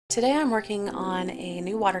Today I'm working on a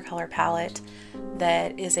new watercolor palette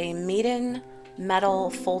that is a Meeden metal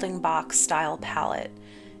folding box style palette.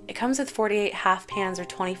 It comes with 48 half pans or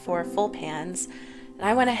 24 full pans, and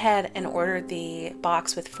I went ahead and ordered the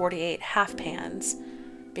box with 48 half pans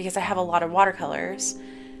because I have a lot of watercolors.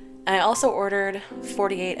 And I also ordered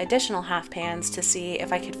 48 additional half pans to see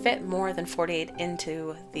if I could fit more than 48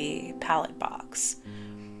 into the palette box.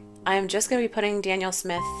 I'm just going to be putting Daniel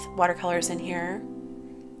Smith watercolors in here.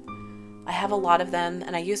 I have a lot of them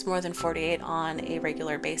and I use more than 48 on a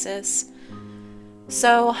regular basis.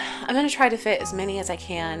 So I'm going to try to fit as many as I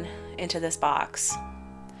can into this box.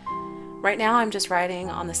 Right now I'm just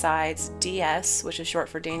writing on the sides DS, which is short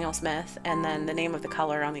for Daniel Smith, and then the name of the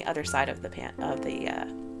color on the other side of the pan.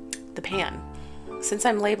 Since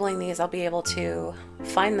I'm labeling these, I'll be able to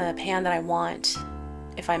find the pan that I want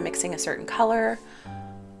if I'm mixing a certain color,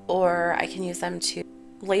 or I can use them to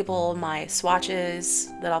label my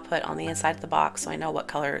swatches that I'll put on the inside of the box so I know what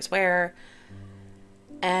color is where.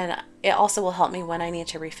 And it also will help me when I need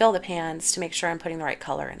to refill the pans to make sure I'm putting the right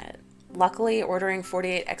color in it. Luckily, ordering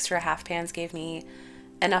 48 extra half pans gave me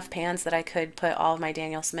enough pans that I could put all of my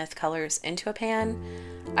Daniel Smith colors into a pan.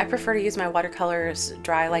 I prefer to use my watercolors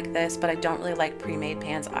dry like this, but I don't really like pre-made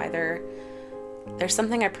pans either. There's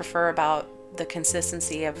something I prefer about the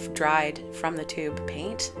consistency of dried from the tube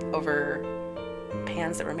paint over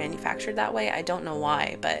pans that were manufactured that way. I don't know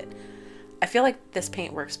why, but I feel like this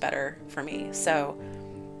paint works better for me, so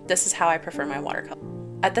this is how I prefer my watercolor.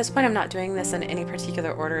 At this point, I'm not doing this in any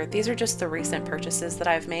particular order. These are just the recent purchases that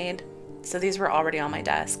I've made, so these were already on my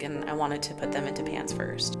desk and I wanted to put them into pans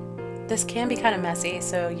first. This can be kind of messy,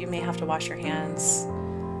 so you may have to wash your hands,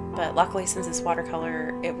 but luckily since it's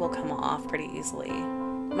watercolor, it will come off pretty easily.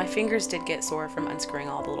 My fingers did get sore from unscrewing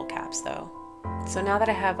all the little caps though. So now that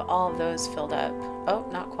I have all of those filled up, oh,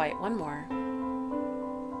 not quite, one more.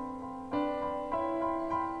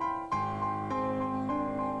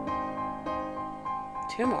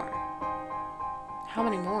 Two more. How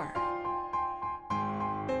many more?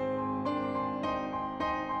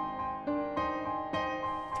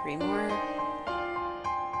 Three more.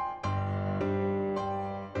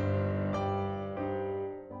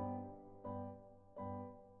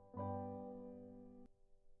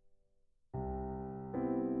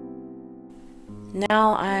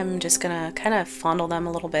 Now I'm just gonna kind of fondle them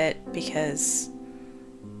a little bit because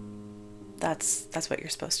that's what you're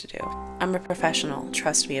supposed to do. I'm a professional,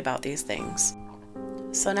 trust me about these things.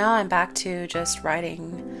 So now I'm back to just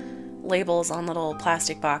writing labels on little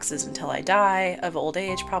plastic boxes until I die, of old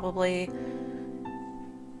age probably.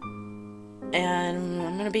 And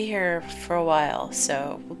I'm gonna be here for a while,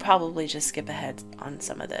 so we'll probably just skip ahead on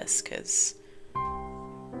some of this because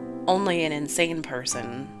only an insane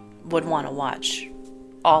person would want to watch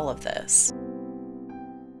all of this.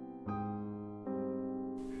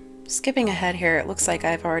 Skipping ahead here, it looks like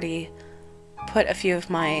I've already put a few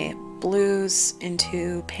of my blues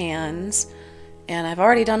into pans, and I've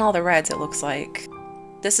already done all the reds, it looks like.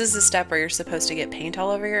 This is the step where you're supposed to get paint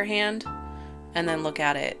all over your hand and then look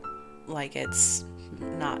at it like it's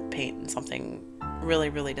not paint and something really,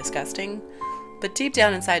 really disgusting. But deep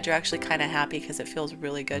down inside, you're actually kind of happy because it feels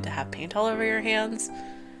really good to have paint all over your hands,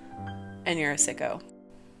 and you're a sicko.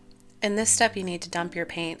 In this step, you need to dump your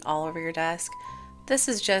paint all over your desk. This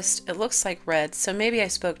is just, it looks like red, so maybe I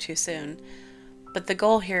spoke too soon. But the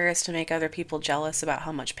goal here is to make other people jealous about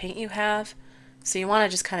how much paint you have, so you want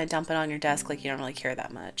to just kind of dump it on your desk like you don't really care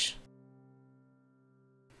that much.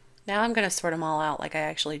 Now I'm going to sort them all out like I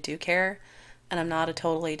actually do care, and I'm not a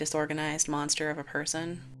totally disorganized monster of a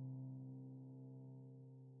person.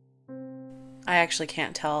 I actually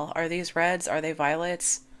can't tell. Are these reds? Are they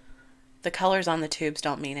violets? The colors on the tubes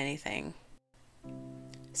don't mean anything.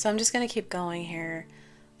 So I'm just going to keep going here,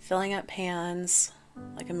 filling up pans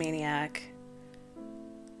like a maniac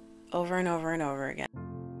over and over and over again.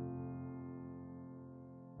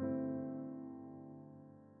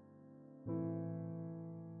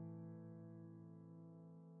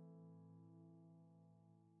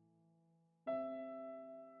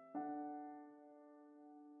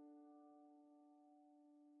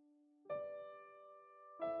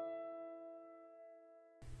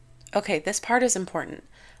 Okay, this part is important.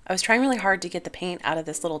 I was trying really hard to get the paint out of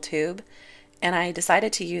this little tube, and I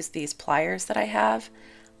decided to use these pliers that I have.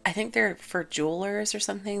 I think they're for jewelers or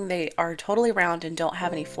something. They are totally round and don't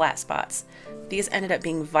have any flat spots. These ended up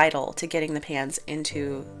being vital to getting the pans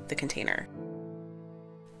into the container.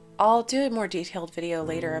 I'll do a more detailed video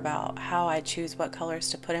later about how I choose what colors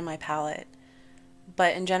to put in my palette,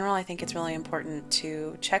 but in general I think it's really important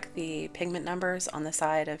to check the pigment numbers on the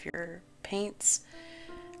side of your paints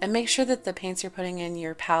And make sure that the paints you're putting in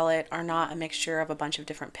your palette are not a mixture of a bunch of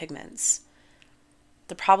different pigments.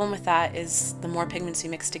 The problem with that is the more pigments you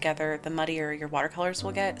mix together, the muddier your watercolors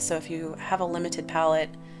will get. So if you have a limited palette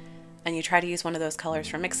and you try to use one of those colors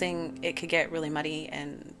for mixing, it could get really muddy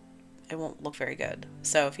and it won't look very good.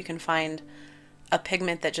 So if you can find a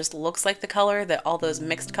pigment that just looks like the color that all those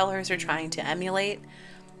mixed colors are trying to emulate,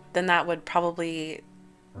 then that would probably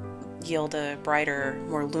yield a brighter,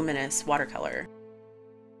 more luminous watercolor.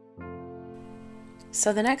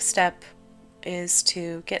 So the next step is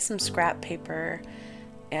to get some scrap paper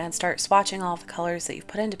and start swatching all the colors that you've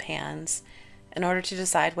put into pans in order to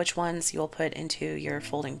decide which ones you'll put into your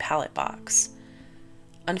folding palette box.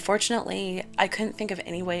 Unfortunately, I couldn't think of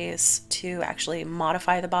any ways to actually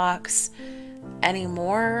modify the box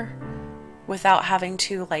anymore without having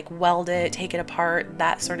to like weld it, take it apart,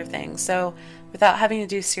 that sort of thing. So without having to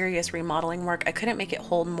do serious remodeling work, I couldn't make it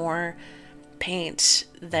hold more paint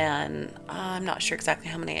than, I'm not sure exactly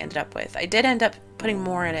how many I ended up with. I did end up putting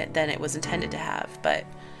more in it than it was intended to have, but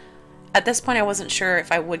at this point I wasn't sure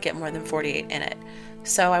if I would get more than 48 in it.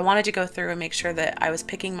 So I wanted to go through and make sure that I was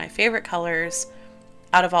picking my favorite colors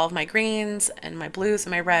out of all of my greens and my blues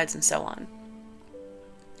and my reds and so on.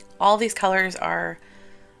 All these colors are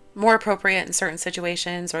more appropriate in certain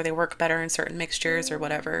situations, or they work better in certain mixtures or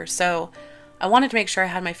whatever. So I wanted to make sure I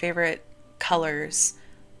had my favorite colors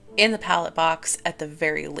in the palette box at the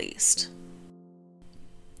very least.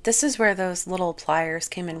 This is where those little pliers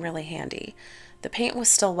came in really handy. The paint was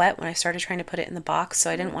still wet when I started trying to put it in the box,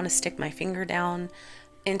 so I didn't want to stick my finger down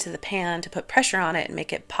into the pan to put pressure on it and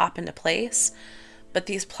make it pop into place. But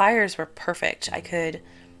these pliers were perfect. I could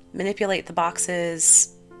manipulate the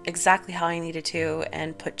boxes exactly how I needed to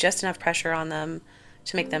and put just enough pressure on them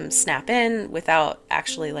to make them snap in without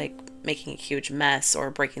actually like making a huge mess or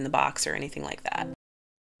breaking the box or anything like that.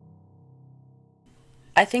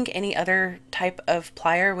 I think any other type of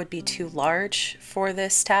plier would be too large for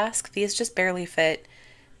this task. These just barely fit,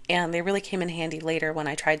 and they really came in handy later when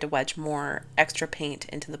I tried to wedge more extra paint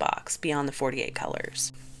into the box beyond the 48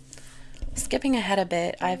 colors. Skipping ahead a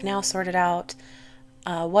bit, I've now sorted out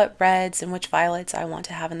what reds and which violets I want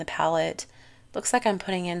to have in the palette. Looks like I'm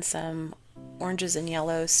putting in some oranges and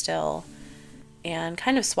yellows still, and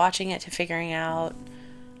kind of swatching it to figuring out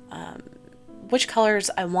which colors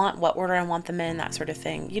I want, what order I want them in, that sort of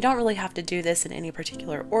thing. You don't really have to do this in any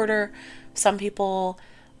particular order. Some people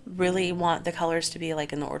really want the colors to be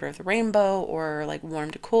like in the order of the rainbow, or like warm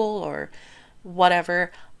to cool, or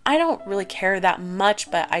whatever. I don't really care that much,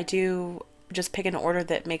 but I do just pick an order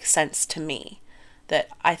that makes sense to me, that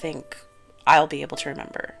I think I'll be able to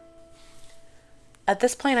remember. At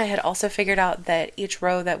this point, I had also figured out that each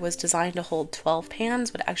row that was designed to hold 12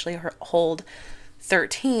 pans would actually hold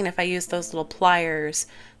 13 if I use those little pliers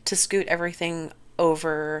to scoot everything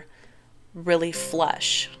over really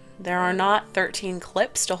flush. There are not 13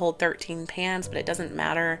 clips to hold 13 pans, but it doesn't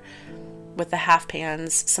matter with the half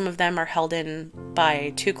pans. Some of them are held in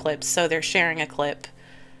by 2 clips, so they're sharing a clip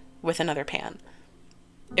with another pan.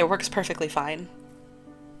 It works perfectly fine.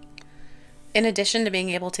 In addition to being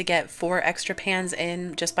able to get 4 extra pans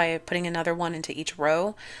in just by putting another one into each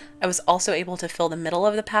row, I was also able to fill the middle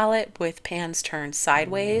of the palette with pans turned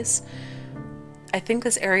sideways. I think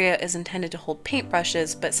this area is intended to hold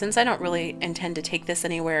paintbrushes, but since I don't really intend to take this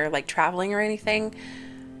anywhere like traveling or anything,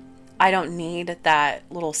 I don't need that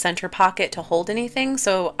little center pocket to hold anything,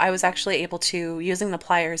 so I was actually able to, using the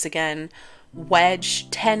pliers again, wedge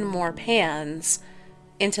 10 more pans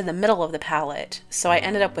into the middle of the palette. So I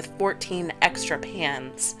ended up with 14 extra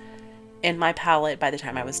pans in my palette by the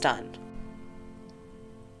time I was done.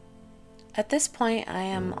 At this point, I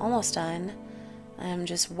am almost done. I'm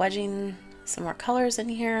just wedging some more colors in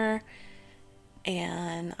here,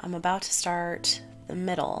 and I'm about to start the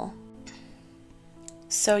middle.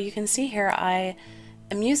 So you can see here I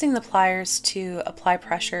am using the pliers to apply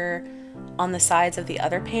pressure on the sides of the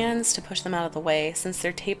other pans to push them out of the way. Since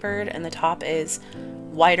they're tapered and the top is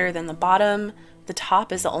wider than the bottom, the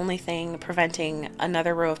top is the only thing preventing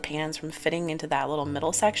another row of pans from fitting into that little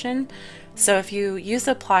middle section. So if you use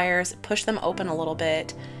the pliers, push them open a little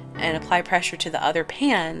bit, and apply pressure to the other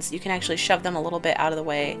pans, you can actually shove them a little bit out of the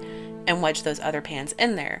way and wedge those other pans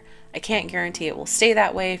in there. I can't guarantee it will stay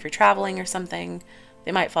that way if you're traveling or something.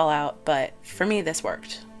 They might fall out, but for me this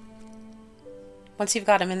worked. Once you've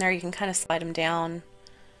got them in there, you can kind of slide them down,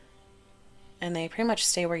 and they pretty much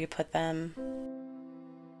stay where you put them.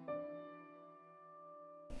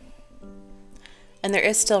 And there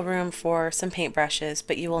is still room for some paintbrushes,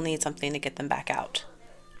 but you will need something to get them back out.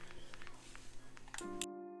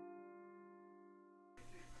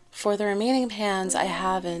 For the remaining pans, I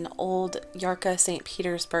have an old Yarka St.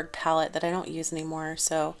 Petersburg palette that I don't use anymore,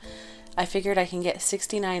 so I figured I can get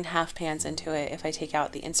 69 half pans into it if I take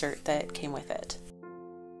out the insert that came with it.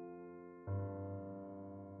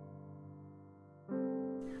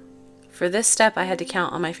 For this step, I had to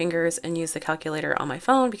count on my fingers and use the calculator on my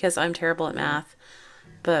phone because I'm terrible at math,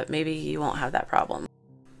 but maybe you won't have that problem.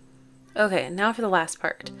 Okay, now for the last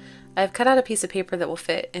part. I've cut out a piece of paper that will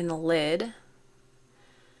fit in the lid,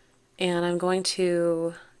 and I'm going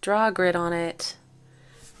to draw a grid on it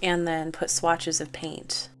and then put swatches of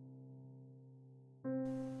paint.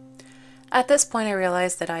 At this point, I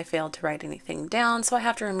realized that I failed to write anything down, so I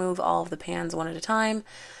have to remove all of the pans one at a time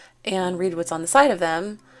and read what's on the side of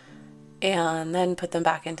them, and then put them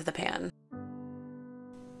back into the pan.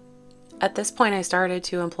 At this point, I started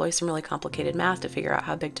to employ some really complicated math to figure out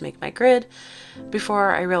how big to make my grid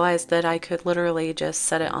before I realized that I could literally just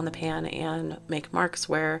set it on the pan and make marks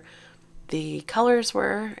where the colors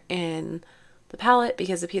were in the palette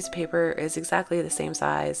because the piece of paper is exactly the same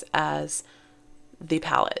size as the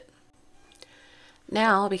palette.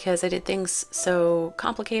 Now, because I did things so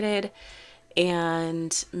complicated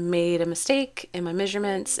and made a mistake in my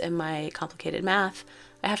measurements and my complicated math,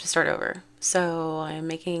 I have to start over. So I'm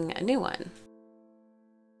making a new one.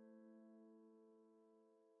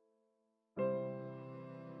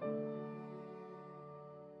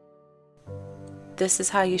 This is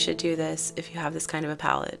how you should do this if you have this kind of a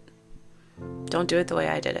palette. Don't do it the way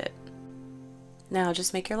I did it. Now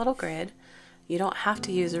just make your little grid. You don't have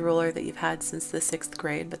to use a ruler that you've had since the 6th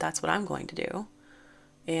grade, but that's what I'm going to do.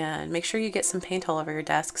 And make sure you get some paint all over your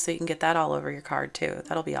desk so you can get that all over your card too.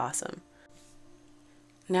 That'll be awesome.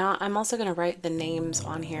 Now I'm also going to write the names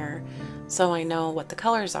on here so I know what the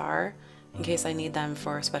colors are in case I need them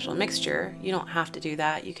for a special mixture. You don't have to do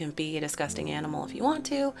that. You can be a disgusting animal if you want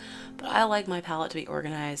to, but I like my palette to be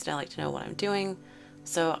organized and I like to know what I'm doing,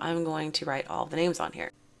 so I'm going to write all the names on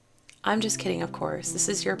here. I'm just kidding, of course. This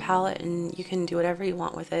is your palette and you can do whatever you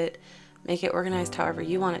want with it. Make it organized however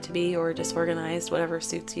you want it to be, or disorganized, whatever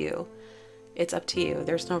suits you. It's up to you.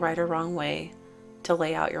 There's no right or wrong way to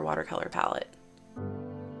lay out your watercolor palette.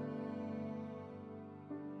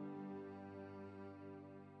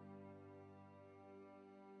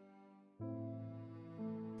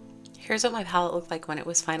 Here's what my palette looked like when it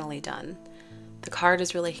was finally done. The card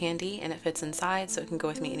is really handy and it fits inside so it can go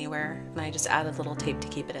with me anywhere, and I just added little tape to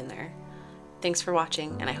keep it in there. Thanks for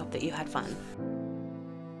watching, and I hope that you had fun.